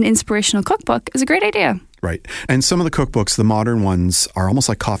them an inspirational cookbook is a great idea. Right. And some of the cookbooks, the modern ones, are almost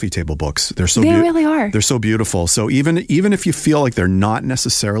like coffee table books. They really are. They're so beautiful. So even if you feel like they're not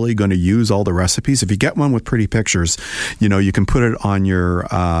necessarily going to use all the recipes, if you get one with pretty pictures, you can put it on your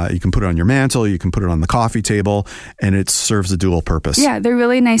mantle, you can put it on the coffee table, and it serves a dual purpose. Yeah, they're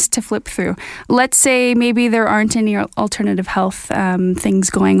really nice to flip through. Let's say maybe there aren't any alternative health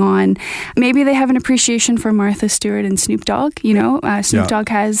things going on. Maybe they have an appreciation for Martha Stewart and Snoop Dogg. Snoop Dogg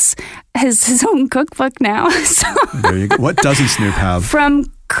has his own cookbook now. So there you go. What doesn't Snoop have? From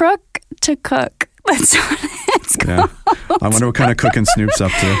crook to cook. That's what it's called. Yeah. I wonder what kind of cooking Snoop's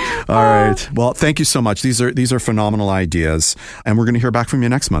up to. All right. Well, thank you so much. These are phenomenal ideas. And we're going to hear back from you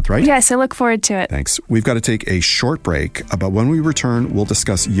next month, right? Yes, I look forward to it. Thanks. We've got to take a short break, but when we return, we'll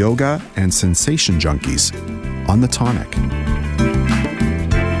discuss yoga and sensation junkies on The Tonic.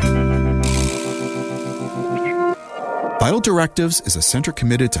 Vital Directives is a center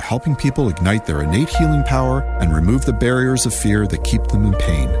committed to helping people ignite their innate healing power and remove the barriers of fear that keep them in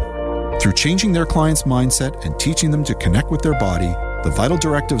pain. Through changing their client's mindset and teaching them to connect with their body, the Vital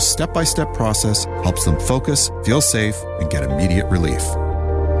Directives step-by-step process helps them focus, feel safe, and get immediate relief.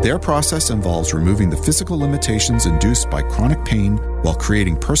 Their process involves removing the physical limitations induced by chronic pain while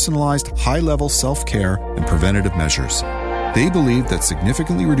creating personalized, high-level self-care and preventative measures. They believe that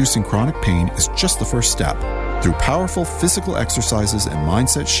significantly reducing chronic pain is just the first step. Through powerful physical exercises and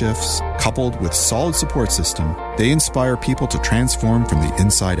mindset shifts, coupled with solid support system, they inspire people to transform from the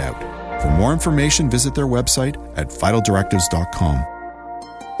inside out. For more information, visit their website at vitaldirectives.com.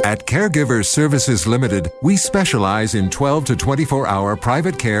 At Caregivers Services Limited, we specialize in 12 to 24-hour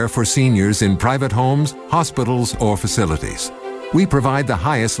private care for seniors in private homes, hospitals, or facilities. We provide the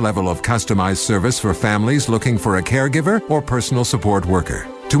highest level of customized service for families looking for a caregiver or personal support worker.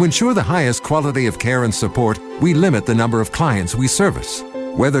 To ensure the highest quality of care and support, we limit the number of clients we service.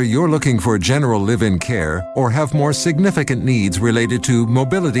 Whether you're looking for general live-in care or have more significant needs related to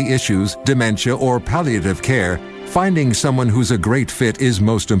mobility issues, dementia, or palliative care, finding someone who's a great fit is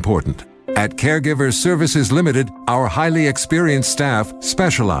most important. At Caregivers Services Limited, our highly experienced staff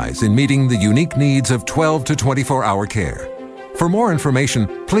specialize in meeting the unique needs of 12 to 24-hour care. For more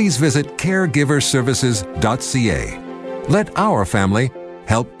information, please visit caregiverservices.ca. Let our family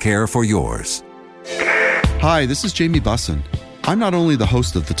help care for yours. Hi, this is Jamie Bussin. I'm not only the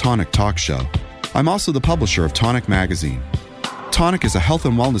host of the Tonic Talk Show, I'm also the publisher of Tonic Magazine. Tonic is a health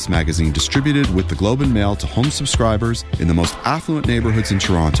and wellness magazine distributed with the Globe and Mail to home subscribers in the most affluent neighborhoods in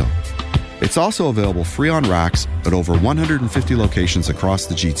Toronto. It's also available free on racks at over 150 locations across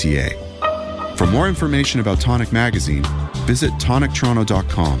the GTA. For more information about Tonic Magazine, visit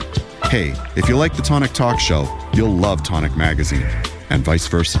tonictoronto.com. Hey, if you like the Tonic Talk Show, you'll love Tonic Magazine, and vice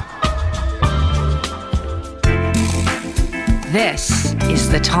versa. This is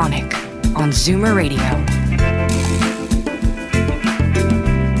The Tonic on Zoomer Radio.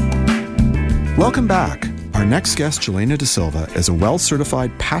 Welcome back. Our next guest, Jelena De Silva, is a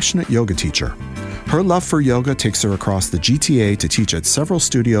well-certified, passionate yoga teacher. Her love for yoga takes her across the GTA to teach at several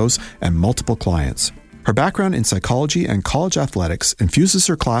studios and multiple clients. Her background in psychology and college athletics infuses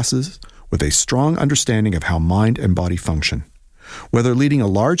her classes with a strong understanding of how mind and body function. Whether leading a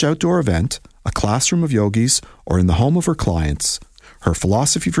large outdoor event, a classroom of yogis, or in the home of her clients, her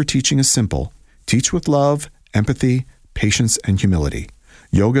philosophy for teaching is simple. Teach with love, empathy, patience, and humility.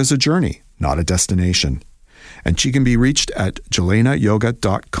 Yoga is a journey, not a destination. And she can be reached at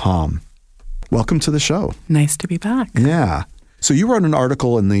jelenayoga.com. Welcome to the show. Nice to be back. Yeah. So you wrote an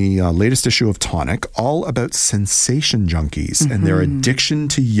article in the latest issue of Tonic all about sensation junkies and their addiction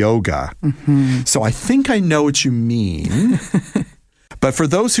to yoga. So I think I know what you mean. But for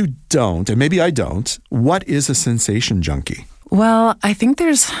those who don't, and maybe I don't, what is a sensation junkie? Well, I think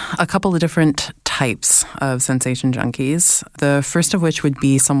there's a couple of different types of sensation junkies. The first of which would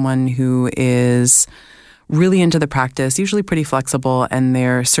be someone who is really into the practice, usually pretty flexible, and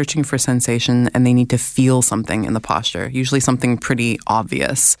they're searching for sensation and they need to feel something in the posture, usually something pretty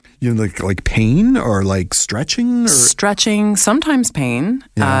obvious. You know, like pain or like stretching? Or? Stretching, sometimes pain,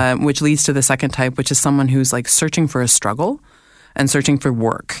 which leads to the second type, which is someone who's like searching for a struggle and searching for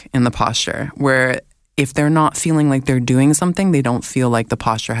work in the posture, where if they're not feeling like they're doing something, they don't feel like the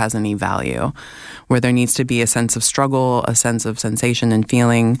posture has any value, where there needs to be a sense of struggle, a sense of sensation and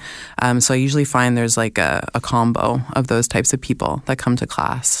feeling. So I usually find there's like a combo of those types of people that come to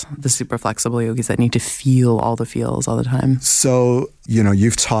class, the super flexible yogis that need to feel all the feels all the time. So, you know,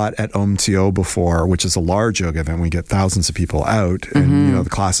 you've taught at OMTO before, which is a large yoga event. We get thousands of people out and, you know, the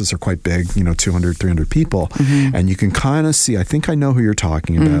classes are quite big, you know, 200, 300 people. And you can kind of see, I think I know who you're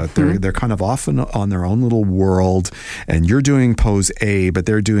talking about. They're kind of often on their own little world, and you're doing pose A, but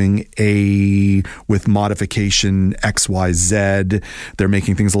they're doing A with modification X, Y, Z. They're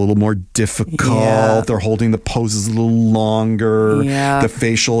making things a little more difficult. They're holding the poses a little longer. The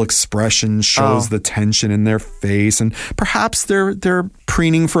facial expression shows the tension in their face, and perhaps they're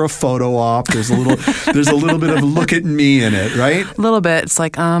preening for a photo op. There's a little bit of look at me in it, right? A little bit. It's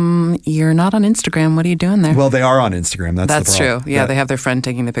like, you're not on Instagram. What are you doing there? Well, they are on Instagram. That's the problem. True. Yeah, they have their friend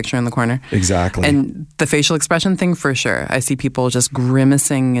taking the picture in the corner. Exactly. And the facial expression thing, for sure. I see people just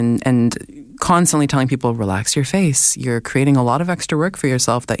grimacing and constantly telling people, relax your face. You're creating a lot of extra work for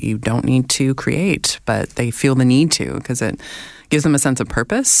yourself that you don't need to create, but they feel the need to because it gives them a sense of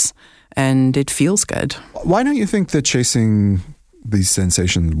purpose and it feels good. Why don't you think that chasing these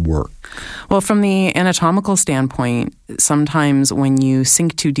sensations work? Well, from the anatomical standpoint, sometimes when you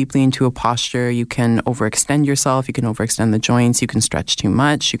sink too deeply into a posture, you can overextend yourself, you can overextend the joints, you can stretch too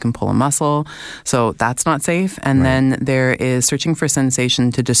much, you can pull a muscle. So that's not safe. And then there is searching for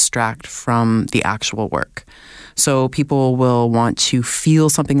sensation to distract from the actual work. So people will want to feel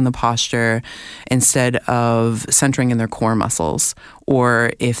something in the posture instead of centering in their core muscles.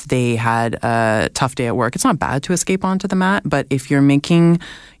 Or if they had a tough day at work, it's not bad to escape onto the mat, but if you're making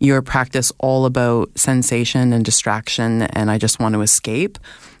your practice all about sensation and distraction and I just want to escape,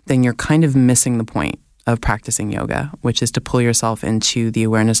 then you're kind of missing the point of practicing yoga, which is to pull yourself into the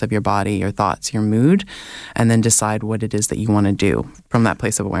awareness of your body, your thoughts, your mood, and then decide what it is that you want to do from that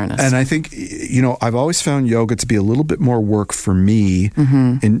place of awareness. And I think, you know, I've always found yoga to be a little bit more work for me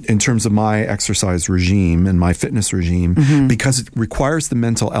in terms of my exercise regime and my fitness regime because it requires the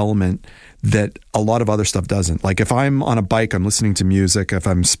mental element that a lot of other stuff doesn't. Like if I'm on a bike, I'm listening to music, if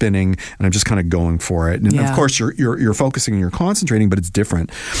I'm spinning and I'm just kind of going for it. And of course you're focusing and you're concentrating, but it's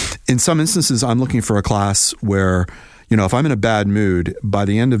different. In some instances, I'm looking for a class where, you know, if I'm in a bad mood, by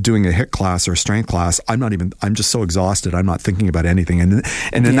the end of doing a HIIT class or a strength class, I'm just so exhausted. I'm not thinking about anything. And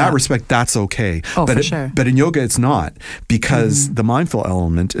in that respect, that's okay. Oh, for sure. But in yoga, it's not because the mindful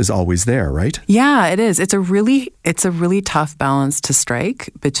element is always there, right? Yeah, it is. It's a really tough balance to strike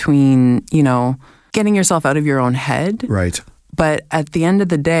between, you know, getting yourself out of your own head. Right. But at the end of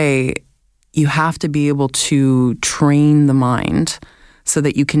the day, you have to be able to train the mind so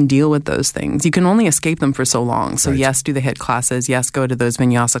that you can deal with those things. You can only escape them for so long. So yes, do the HIIT classes. Yes, go to those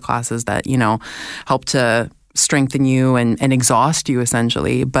vinyasa classes that, you know, help to strengthen you and exhaust you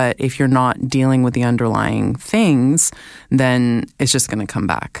essentially. But if you're not dealing with the underlying things, then it's just going to come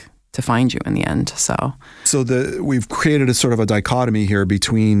back to find you in the end. So we've created a sort of a dichotomy here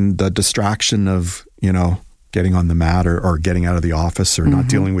between the distraction of, you know, getting on the mat or getting out of the office or not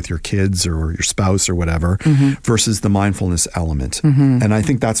dealing with your kids or your spouse or whatever versus the mindfulness element. And I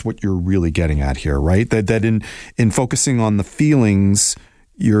think that's what you're really getting at here, right? That in focusing on the feelings,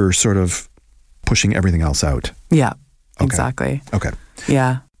 you're sort of pushing everything else out. Yeah, exactly. Okay.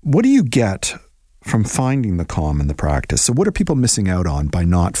 Yeah. What do you get from finding the calm in the practice? So what are people missing out on by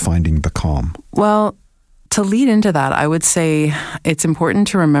not finding the calm? Well, to lead into that, I would say it's important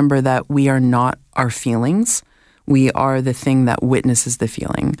to remember that we are not our feelings. We are the thing that witnesses the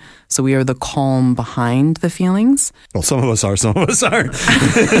feeling. So we are the calm behind the feelings. Well, some of us are, some of us aren't.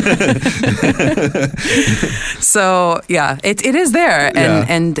 So yeah, it is there,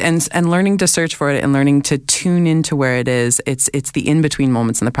 and learning to search for it and learning to tune into where it is. It's the in between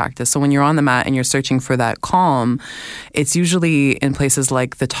moments in the practice. So when you're on the mat and you're searching for that calm, it's usually in places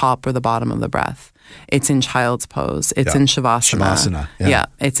like the top or the bottom of the breath. It's in child's pose. It's in Shavasana. Yeah.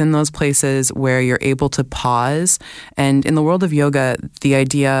 It's in those places where you're able to pause. And in the world of yoga, the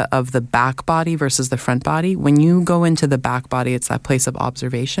idea of the back body versus the front body, when you go into the back body, it's that place of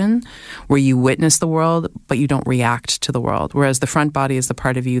observation where you witness the world, but you don't react to the world. Whereas the front body is the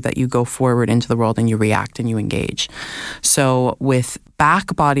part of you that you go forward into the world and you react and you engage. So with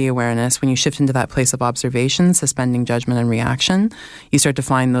back body awareness, when you shift into that place of observation, suspending judgment and reaction, you start to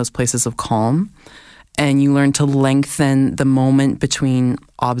find those places of calm. And you learn to lengthen the moment between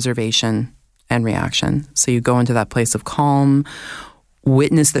observation and reaction. So you go into that place of calm,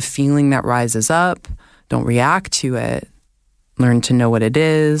 witness the feeling that rises up, don't react to it, learn to know what it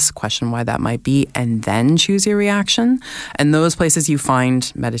is, question why that might be, and then choose your reaction. And those places you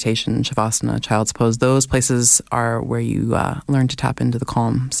find meditation, Shavasana, child's pose, those places are where you learn to tap into the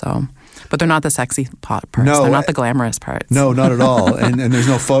calm. So, but they're not the sexy parts. No, they're not the glamorous parts. No, not at all. And there's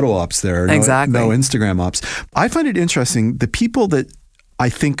no photo ops there. Exactly. No Instagram ops. I find it interesting. The people that I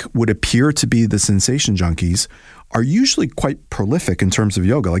think would appear to be the sensation junkies are usually quite prolific in terms of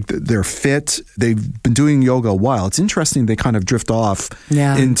yoga. Like they're fit, they've been doing yoga a while. It's interesting they kind of drift off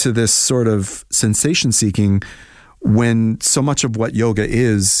into this sort of sensation seeking when so much of what yoga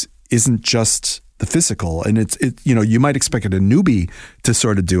isn't just the physical. And you might expect a newbie to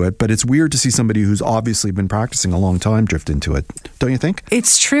sort of do it, but it's weird to see somebody who's obviously been practicing a long time drift into it. Don't you think?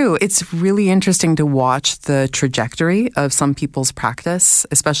 It's true. It's really interesting to watch the trajectory of some people's practice,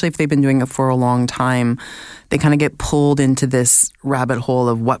 especially if they've been doing it for a long time. They kind of get pulled into this rabbit hole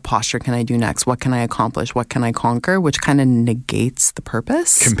of what posture can I do next? What can I accomplish? What can I conquer? Which kind of negates the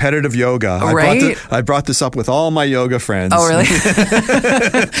purpose. Competitive yoga. Right? I brought this up with all my yoga friends. Oh, really?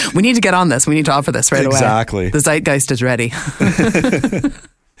 We need to get on this. We need to offer this right away. Exactly. The zeitgeist is ready.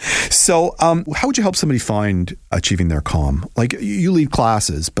 So how would you help somebody find achieving their calm? Like you lead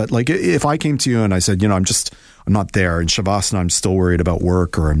classes, but like if I came to you and I said, I'm not there in Shavasana, I'm still worried about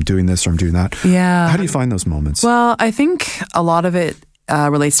work or I'm doing this or I'm doing that. Yeah. How do you find those moments? Well, I think a lot of it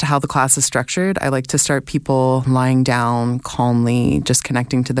relates to how the class is structured. I like to start people lying down calmly, just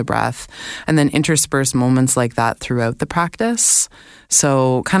connecting to the breath, and then intersperse moments like that throughout the practice.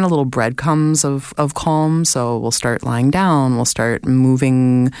 So kind of little breadcrumbs of calm. So we'll start lying down. We'll start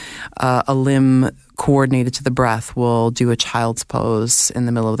moving a limb coordinated to the breath. We'll do a child's pose in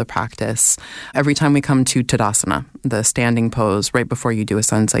the middle of the practice. Every time we come to Tadasana, the standing pose, right before you do a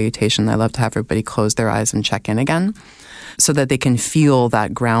sun salutation, I love to have everybody close their eyes and check in again so that they can feel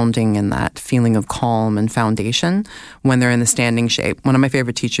that grounding and that feeling of calm and foundation when they're in the standing shape. One of my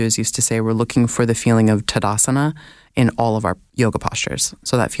favorite teachers used to say we're looking for the feeling of Tadasana in all of our yoga postures.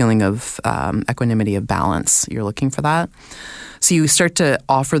 So that feeling of equanimity, of balance, you're looking for that. So you start to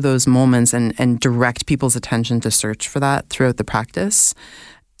offer those moments and direct people's attention to search for that throughout the practice.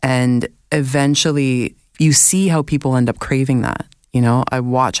 And eventually you see how people end up craving that. I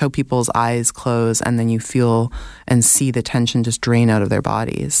watch how people's eyes close and then you feel and see the tension just drain out of their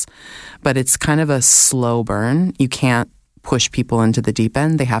bodies. But it's kind of a slow burn. You can't push people into the deep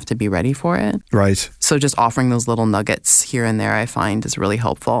end. They have to be ready for it. Right. So just offering those little nuggets here and there, I find is really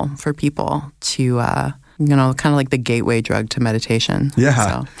helpful for people to, kind of like the gateway drug to meditation.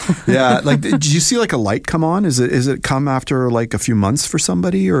 Yeah. So. Yeah. Like, did you see like a light come on? Is it come after like a few months for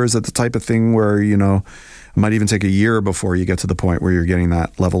somebody, or is it the type of thing where, it might even take a year before you get to the point where you're getting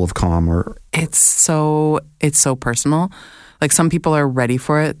that level of calm? Or it's so personal. Like some people are ready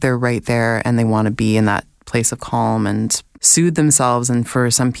for it. They're right there and they want to be in that place of calm and soothe themselves. And for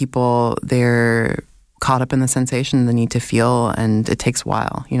some people, they're caught up in the sensation, the need to feel, and it takes a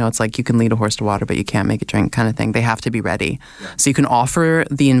while. It's like you can lead a horse to water, but you can't make it drink kind of thing. They have to be ready. Yeah. So you can offer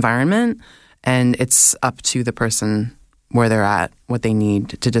the environment and it's up to the person where they're at, what they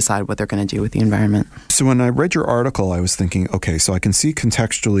need to decide what they're going to do with the environment. So when I read your article, I was thinking, okay, so I can see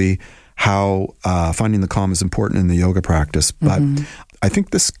contextually how finding the calm is important in the yoga practice, but I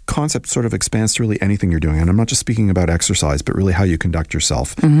think this concept sort of expands to really anything you're doing. And I'm not just speaking about exercise, but really how you conduct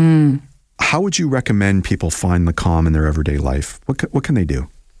yourself. Mm-hmm. How would you recommend people find the calm in their everyday life? What can they do?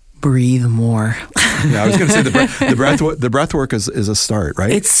 Breathe more. Yeah, I was going to say the breath work is a start,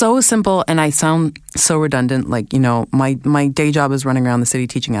 right? It's so simple, and I sound so redundant. Like, my day job is running around the city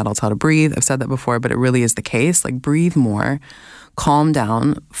teaching adults how to breathe. I've said that before, but it really is the case. Like, breathe more, calm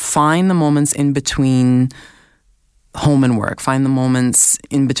down, find the moments in between home and work. Find the moments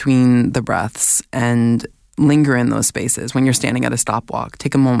in between the breaths and linger in those spaces. When you're standing at a stop walk,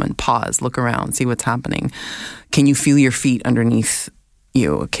 take a moment, pause, look around, see what's happening. Can you feel your feet underneath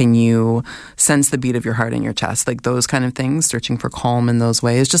you? Can you sense the beat of your heart in your chest? Like those kind of things, searching for calm in those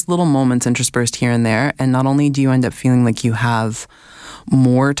ways. Just little moments interspersed here and there. And not only do you end up feeling like you have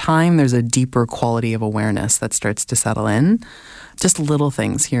more time, there's a deeper quality of awareness that starts to settle in. Just little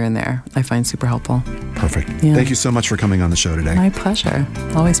things here and there I find super helpful. Perfect. Yeah. Thank you so much for coming on the show today. My pleasure.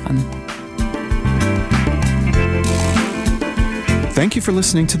 Always fun. Thank you for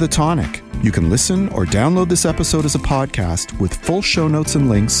listening to The Tonic. You can listen or download this episode as a podcast with full show notes and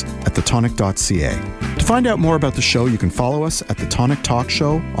links at thetonic.ca. To find out more about the show, you can follow us at The Tonic Talk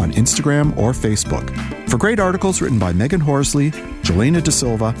Show on Instagram or Facebook. For great articles written by Megan Horsley, Jelena De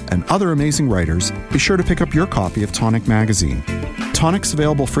Silva, and other amazing writers, be sure to pick up your copy of Tonic Magazine. Tonic's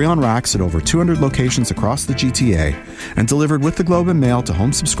available free on racks at over 200 locations across the GTA and delivered with the Globe and Mail to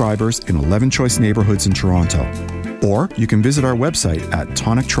home subscribers in 11 choice neighborhoods in Toronto. Or you can visit our website at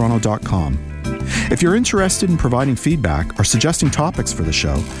tonictoronto.com. If you're interested in providing feedback or suggesting topics for the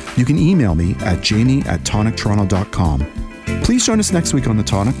show, you can email me at jamie@tonictoronto.com. Please join us next week on The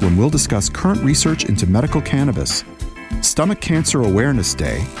Tonic when we'll discuss current research into medical cannabis, Stomach Cancer Awareness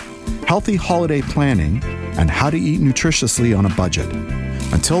Day, healthy holiday planning, and how to eat nutritiously on a budget.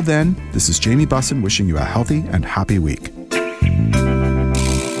 Until then, this is Jamie Bussin wishing you a healthy and happy week.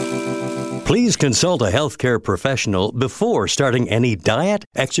 Please consult a healthcare professional before starting any diet,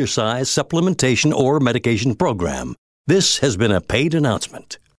 exercise, supplementation, or medication program. This has been a paid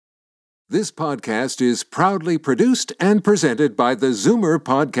announcement. This podcast is proudly produced and presented by the Zoomer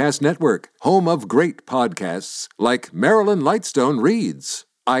Podcast Network, home of great podcasts like Marilyn Lightstone Reads,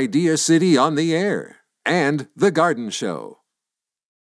 Idea City on the Air, and The Garden Show.